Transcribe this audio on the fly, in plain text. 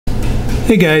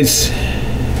Hey guys,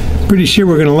 pretty sure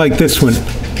we're going to like this one.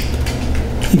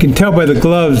 You can tell by the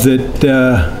gloves that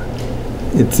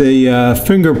it's a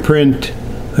fingerprint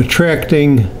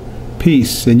attracting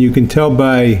piece, and you can tell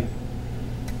by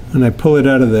when I pull it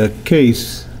out of the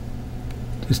case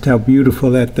just how beautiful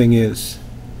that thing is.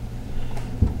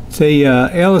 It's a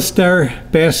Alistair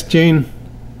Bastian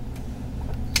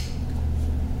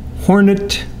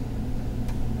Hornet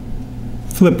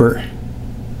flipper.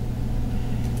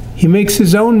 He makes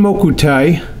his own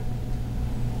mokutai.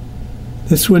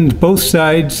 This one's both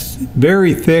sides,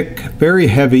 very thick, very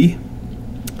heavy.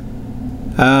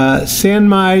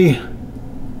 Sanmai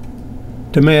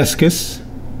Damascus.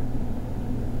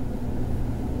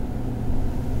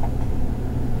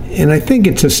 And I think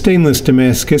it's a stainless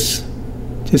Damascus,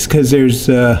 just because there's,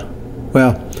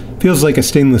 well, feels like a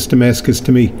stainless Damascus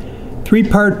to me.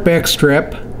 3-part back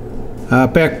strap,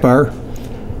 back bar.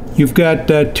 You've got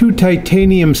 2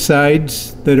 titanium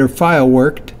sides that are file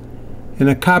worked and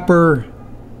a copper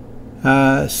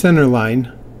center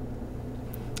line,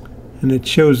 and it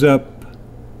shows up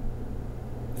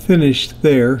finished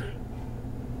there.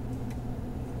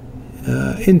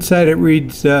 Inside it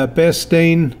reads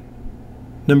Bastian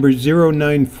number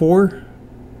 094.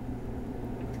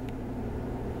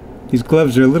 These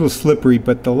gloves are a little slippery,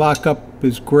 but the lockup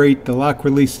is great. The lock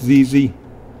release is easy.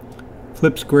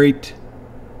 Flips great.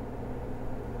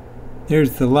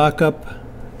 There's the lockup.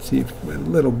 Let's see if a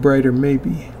little brighter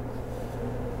maybe.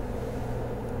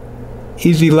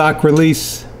 Easy lock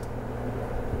release.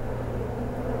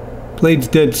 Blade's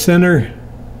dead center.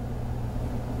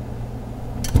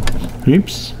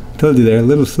 Oops, told you they're a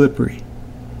little slippery.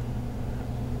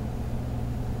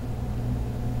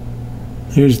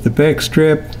 Here's the back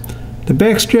strap. The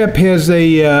back strap has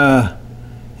a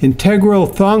integral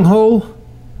thong hole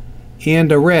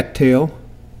and a rat tail,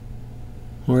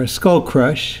 or a skull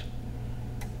crush.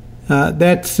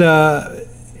 That's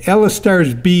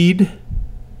Alistair's bead,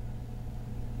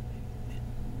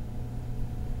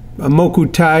 a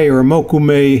mokutai or a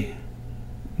mokume,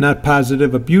 not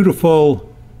positive. A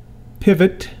beautiful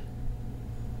pivot,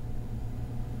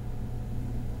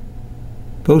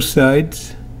 both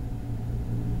sides.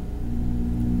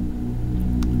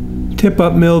 Tip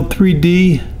up milled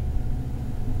 3D.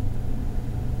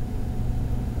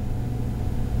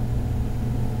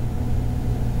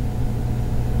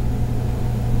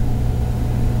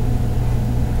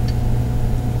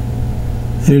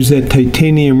 There's that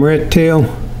titanium rat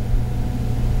tail.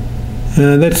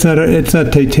 It's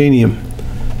not titanium.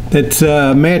 That's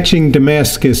matching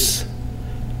Damascus.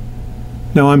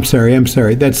 No, I'm sorry.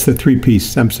 That's the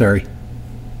 3-piece. I'm sorry.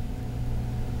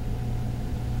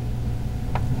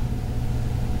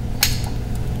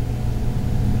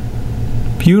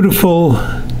 Beautiful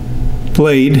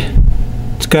blade.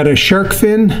 It's got a shark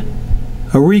fin,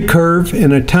 a recurve,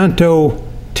 and a tanto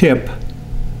tip,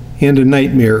 and a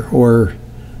nightmare or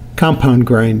compound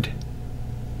grind.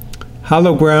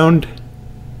 Hollow ground.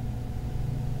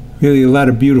 Really a lot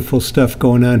of beautiful stuff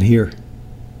going on here.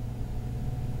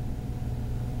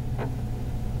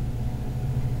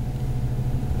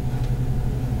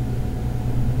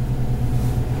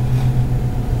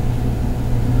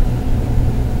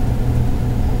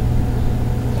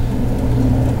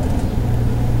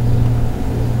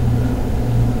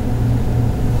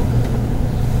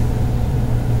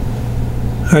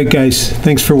 All right, guys,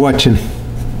 thanks for watching.